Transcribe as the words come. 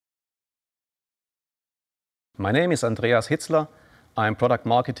My name is Andreas Hitzler. I'm Product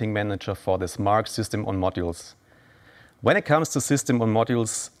Marketing Manager for the SMARC System on Modules. When it comes to system on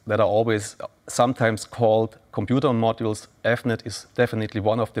modules that are always sometimes called computer on modules, Avnet is definitely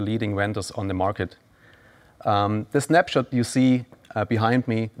one of the leading vendors on the market. The snapshot you see behind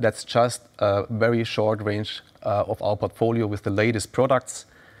me, that's just a very short range of our portfolio with the latest products.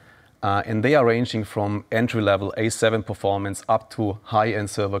 And they are ranging from entry-level A7 performance up to high-end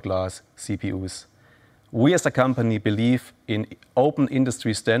server class CPUs. We as a company believe in open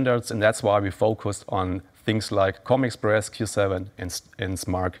industry standards, and that's why we focus on things like COM-Express, Q7, and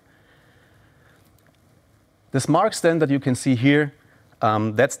SMARC. The SMARC standard you can see here,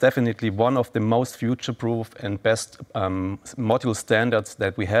 that's definitely one of the most future-proof and best module standards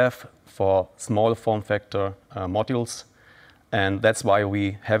that we have for small form factor modules. And that's why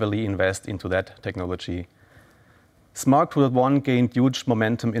we heavily invest into that technology. SMARC 2.1 gained huge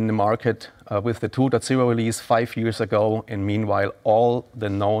momentum in the market with the 2.0 release 5 years ago, and meanwhile all the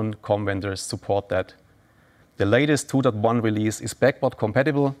known COM vendors support that. The latest 2.1 release is backward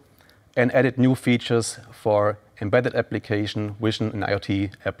compatible and added new features for embedded application, vision and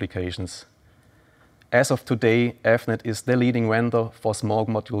IoT applications. As of today, Avnet is the leading vendor for small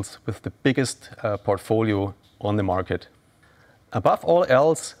tomodules with the biggest portfolio on the market. Above all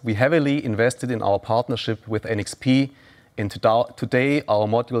else, we heavily invested in our partnership with NXP, and today our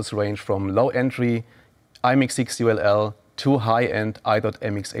modules range from low entry i.MX6 ULL to high-end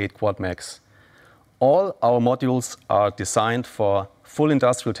i.MX8 Quad Max. All our modules are designed for full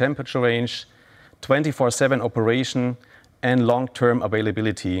industrial temperature range, 24/7 operation and long-term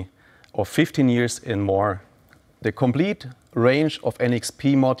availability of 15 years and more. The complete range of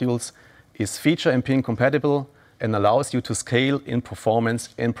NXP modules is feature and pin compatible and allows you to scale in performance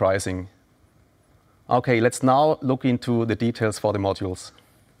and pricing. Okay, let's now look into the details for the modules.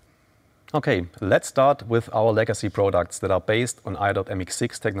 Okay, let's start with our legacy products that are based on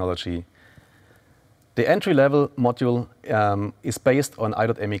i.MX6 technology. The entry-level module is based on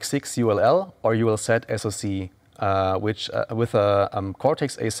i.MX6 ULL or ULZ SoC, with a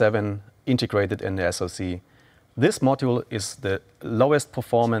Cortex A7 integrated in the SoC. This module is the lowest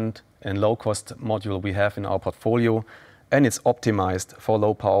performant and low-cost module we have in our portfolio, and it's optimized for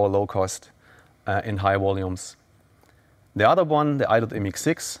low power, low cost, in high volumes. The other one, the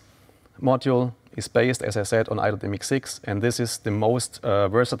i.MX6 module, is based, as I said, on i.MX6, and this is the most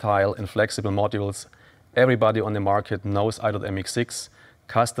versatile and flexible modules. Everybody on the market knows i.MX6.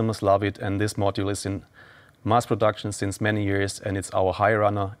 Customers love it, and this module is in mass production since many years, and it's our high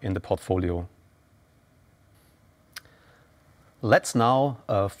runner in the portfolio. Let's now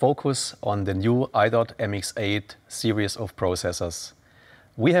focus on the new i.MX8 series of processors.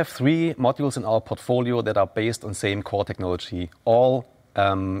 We have 3 modules in our portfolio that are based on same core technology, all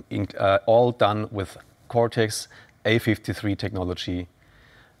done with Cortex A53 technology.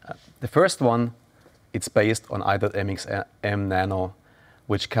 The first one, it's based on i.MX-M Nano,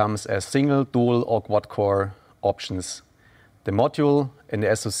 which comes as single, dual or quad-core options. The module in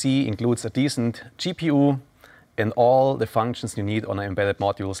the SoC includes a decent GPU and all the functions you need on embedded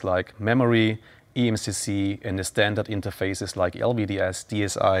modules like memory, eMCC, and the standard interfaces like LVDS,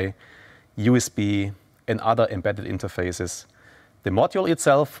 DSI, USB, and other embedded interfaces. The module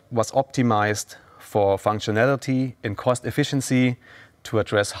itself was optimized for functionality and cost efficiency to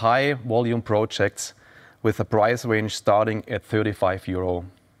address high volume projects with a price range starting at €35.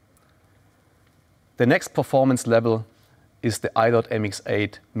 The next performance level is the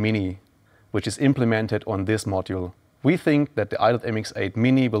i.MX8 Mini, which is implemented on this module. We think that the i.MX8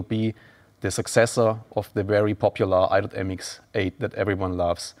 Mini will be the successor of the very popular i.MX8 that everyone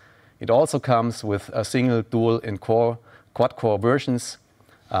loves. It also comes with a single, dual, and quad-core versions.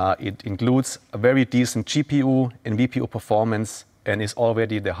 It includes a very decent GPU and VPU performance and is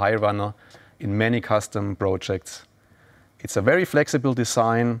already the high runner in many custom projects. It's a very flexible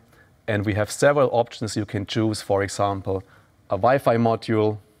design, and we have several options you can choose. For example, a Wi-Fi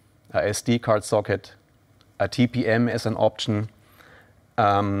module, a SD card socket, a TPM as an option,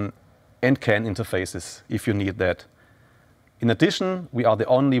 and CAN interfaces if you need that. In addition, we are the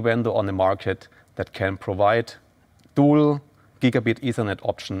only vendor on the market that can provide dual gigabit Ethernet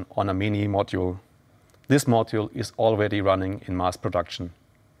option on a mini module. This module is already running in mass production.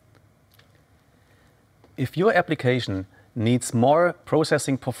 If your application needs more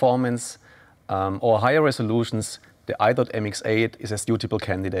processing performance or higher resolutions, the i.MX8 is a suitable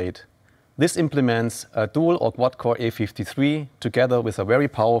candidate. This implements a dual or quad-core A53 together with a very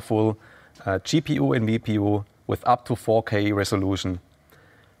powerful GPU and VPU with up to 4K resolution.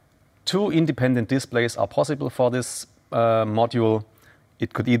 2 independent displays are possible for this module.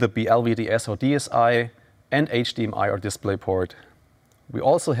 It could either be LVDS or DSI, and HDMI or DisplayPort. We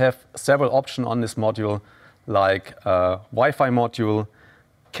also have several options on this module, like Wi-Fi module,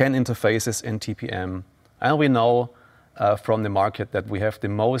 CAN interfaces, and TPM. And we know from the market that we have the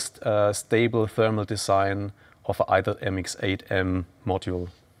most stable thermal design of either MX8M module.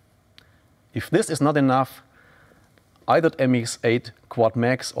 If this is not enough, either MX8 Quad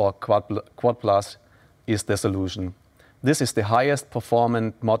Max or Quad Plus is the solution. This is the highest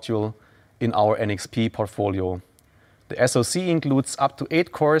performant module in our NXP portfolio. The SoC includes up to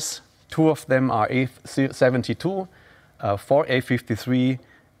 8 cores. 2 of them are A72, 4 A53,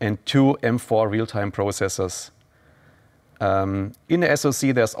 and 2 M4 real-time processors. In the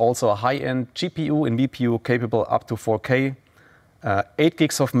SoC, there's also a high-end GPU and VPU capable up to 4K, 8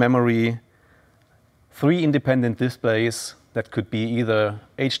 gigs of memory, 3 independent displays that could be either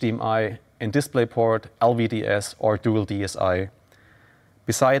HDMI and DisplayPort, LVDS, or dual DSI.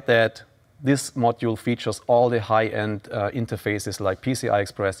 Beside that, this module features all the high-end interfaces like PCI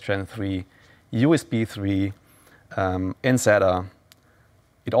Express Gen 3, USB 3, and SATA.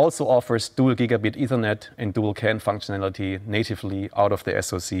 It also offers dual gigabit Ethernet and dual CAN functionality natively out of the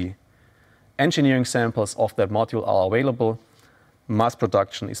SoC. Engineering samples of that module are available. Mass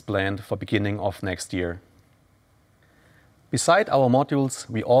production is planned for beginning of next year. Beside our modules,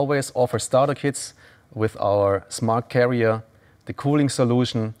 we always offer starter kits with our SMARC carrier, the cooling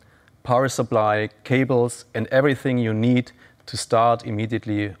solution, power supply, cables, and everything you need to start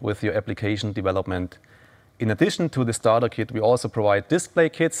immediately with your application development. In addition to the starter kit, we also provide display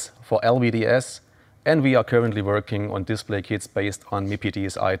kits for LVDS, and we are currently working on display kits based on MIPI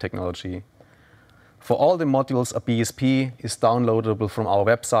DSI technology. For all the modules, a BSP is downloadable from our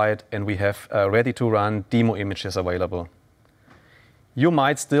website, and we have ready-to-run demo images available. You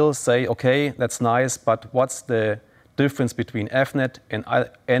might still say, okay, that's nice, but what's the difference between Avnet and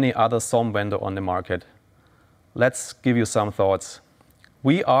any other SOM vendor on the market? Let's give you some thoughts.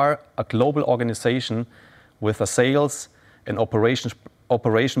 We are a global organization with a sales and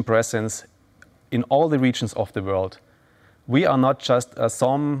operation presence in all the regions of the world. We are not just a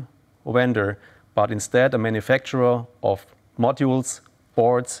SOM vendor, but instead a manufacturer of modules,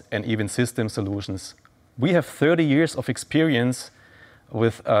 boards, and even system solutions. We have 30 years of experience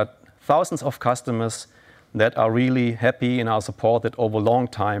with thousands of customers that are really happy and are supported over a long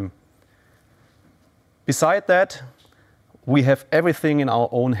time. Beside that, we have everything in our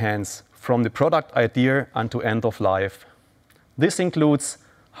own hands, from the product idea unto end of life. This includes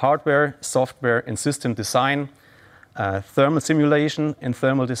hardware, software, and system design, thermal simulation and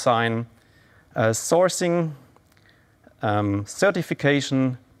thermal design, sourcing,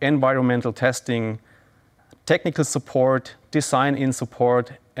 certification, environmental testing, technical support, design-in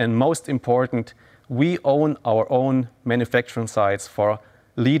support, and most important, we own our own manufacturing sites for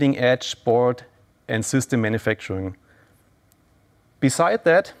leading-edge board and system manufacturing. Beside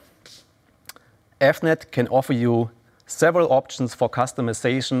that, Avnet can offer you several options for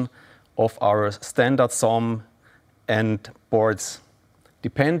customization of our standard SOM and boards,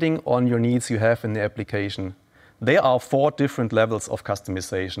 depending on your needs you have in the application. There are 4 different levels of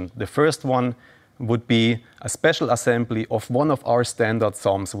customization. The first one would be a special assembly of one of our standard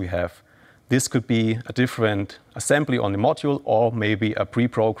SOMs we have. This could be a different assembly on the module or maybe a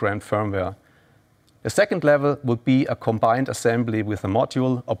pre-programmed firmware. The second level would be a combined assembly with a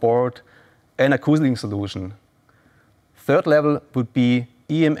module, a board, and a cooling solution. Third level would be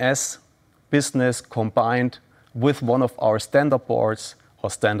EMS business combined with one of our standard boards or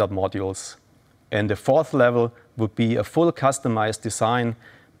standard modules. And the fourth level would be a full customized design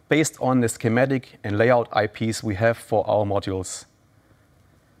based on the schematic and layout IPs we have for our modules.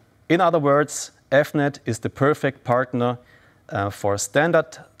 In other words, Avnet is the perfect partner for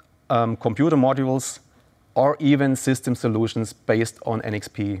standard computer modules or even system solutions based on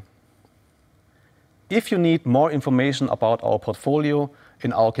NXP. If you need more information about our portfolio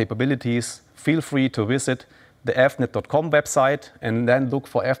and our capabilities, feel free to visit the avnet.com website and then look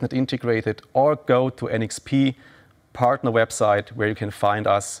for Avnet Integrated, or go to NXP partner website where you can find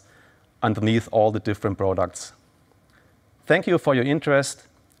us underneath all the different products. Thank you for your interest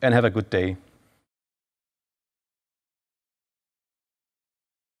and have a good day.